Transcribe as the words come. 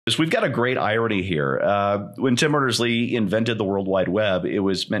We've got a great irony here. When Tim Berners-Lee invented the World Wide Web, it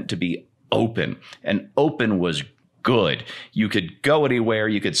was meant to be open, and open was good. You could go anywhere,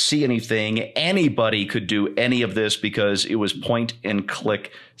 you could see anything, anybody could do any of this because it was point and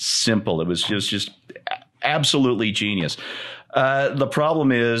click simple. It was just absolutely genius. The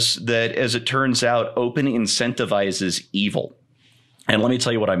problem is that, as it turns out, open incentivizes evil. And let me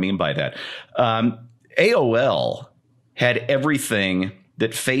tell you what I mean by that. AOL had everything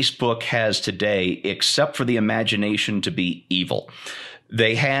that Facebook has today, except for the imagination to be evil.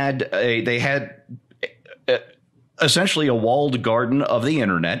 They had essentially a walled garden of the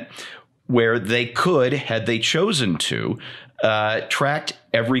internet where they could, had they chosen to, tracked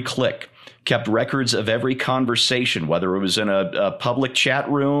every click, kept records of every conversation, whether it was in a public chat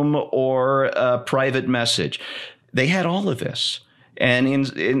room or a private message. They had all of this. And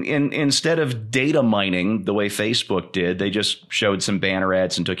instead of data mining the way Facebook did, they just showed some banner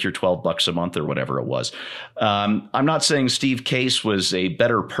ads and took your $12 a month or whatever it was. I'm not saying Steve Case was a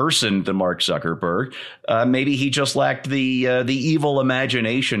better person than Mark Zuckerberg. Maybe he just lacked the evil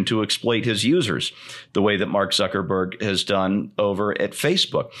imagination to exploit his users the way that Mark Zuckerberg has done over at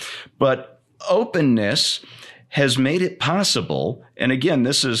Facebook. But openness has made it possible. And again,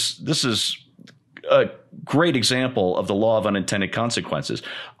 this is a great example of the law of unintended consequences.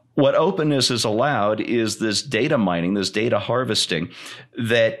 What openness has allowed is this data mining, this data harvesting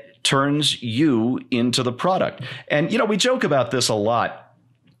that turns you into the product. And, you know, we joke about this a lot,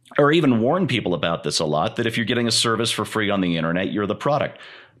 or even warn people about this a lot, that if you're getting a service for free on the internet, you're the product.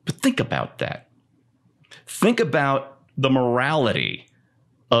 But think about that. Think about the morality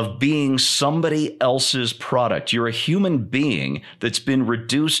of being somebody else's product. You're a human being that's been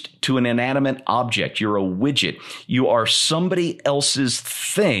reduced to an inanimate object. You're a widget. You are somebody else's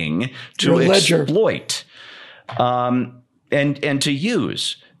thing to exploit and to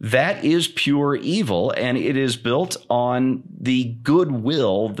use. That is pure evil, and it is built on the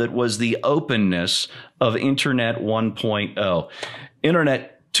goodwill that was the openness of Internet 1.0.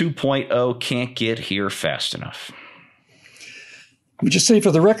 Internet 2.0 can't get here fast enough. Let me just say for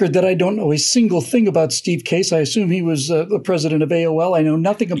the record that I don't know a single thing about Steve Case. I assume he was the president of AOL. I know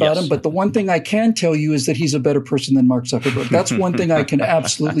nothing about him, but the one thing I can tell you is that he's a better person than Mark Zuckerberg. That's one thing I can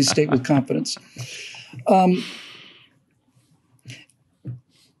absolutely state with confidence.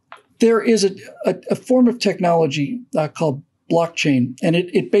 There is a form of technology called blockchain, and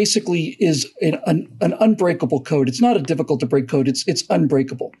it basically is an unbreakable code. It's not a difficult to break code. It's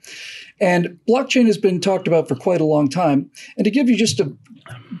unbreakable. And blockchain has been talked about for quite a long time. And to give you just a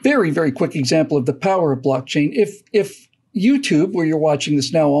very, very quick example of the power of blockchain, if YouTube, where you're watching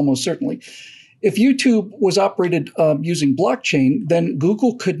this now almost certainly, if YouTube was operated using blockchain, then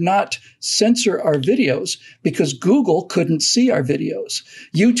Google could not censor our videos because Google couldn't see our videos.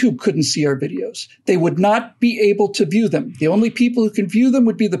 YouTube couldn't see our videos. They would not be able to view them. The only people who can view them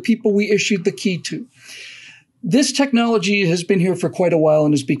would be the people we issued the key to. This technology has been here for quite a while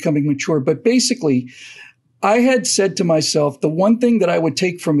and is becoming mature. But basically, I had said to myself, the one thing that I would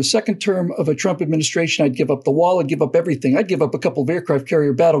take from a second term of a Trump administration, I'd give up the wall, I'd give up everything. I'd give up a couple of aircraft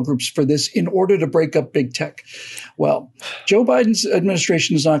carrier battle groups for this in order to break up big tech. Well, Joe Biden's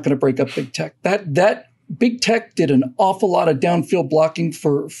administration is not going to break up big tech. That big tech did an awful lot of downfield blocking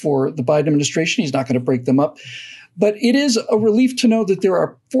for the Biden administration. He's not going to break them up. But it is a relief to know that there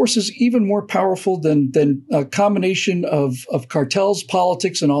are forces even more powerful than a combination of cartels,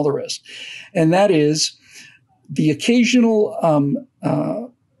 politics, and all the rest. And that is the occasional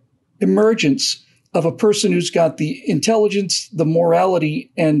emergence of a person who's got the intelligence, the morality,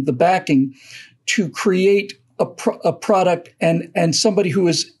 and the backing to create a product and somebody who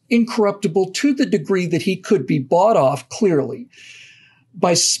is incorruptible to the degree that he could be bought off clearly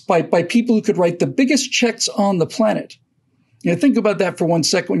by people who could write the biggest checks on the planet. You know, think about that for 1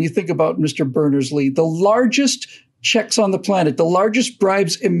 second when you think about Mr. Berners-Lee. The largest checks on the planet, the largest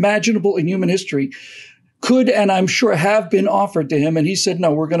bribes imaginable in human history could, and I'm sure have been offered to him. And he said,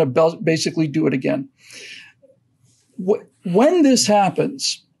 no, we're going to basically do it again. When this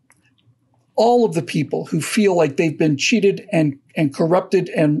happens, all of the people who feel like they've been cheated and corrupted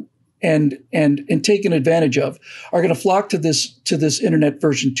and taken advantage of are going to flock to this internet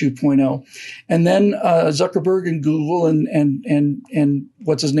version 2.0. And then Zuckerberg and Google and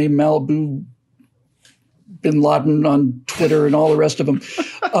what's his name, Malibu bin Laden on Twitter and all the rest of them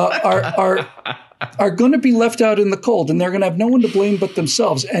are going to be left out in the cold, and they're going to have no one to blame but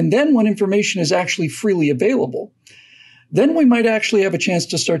themselves. And then when information is actually freely available, then we might actually have a chance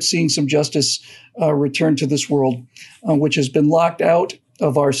to start seeing some justice return to this world, which has been locked out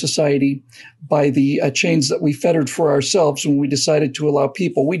of our society by the chains that we fettered for ourselves when we decided to allow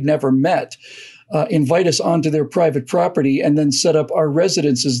people we'd never met invite us onto their private property and then set up our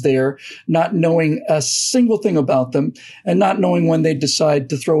residences there, not knowing a single thing about them and not knowing when they'd decide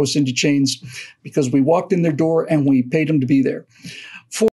to throw us into chains because we walked in their door and we paid them to be there.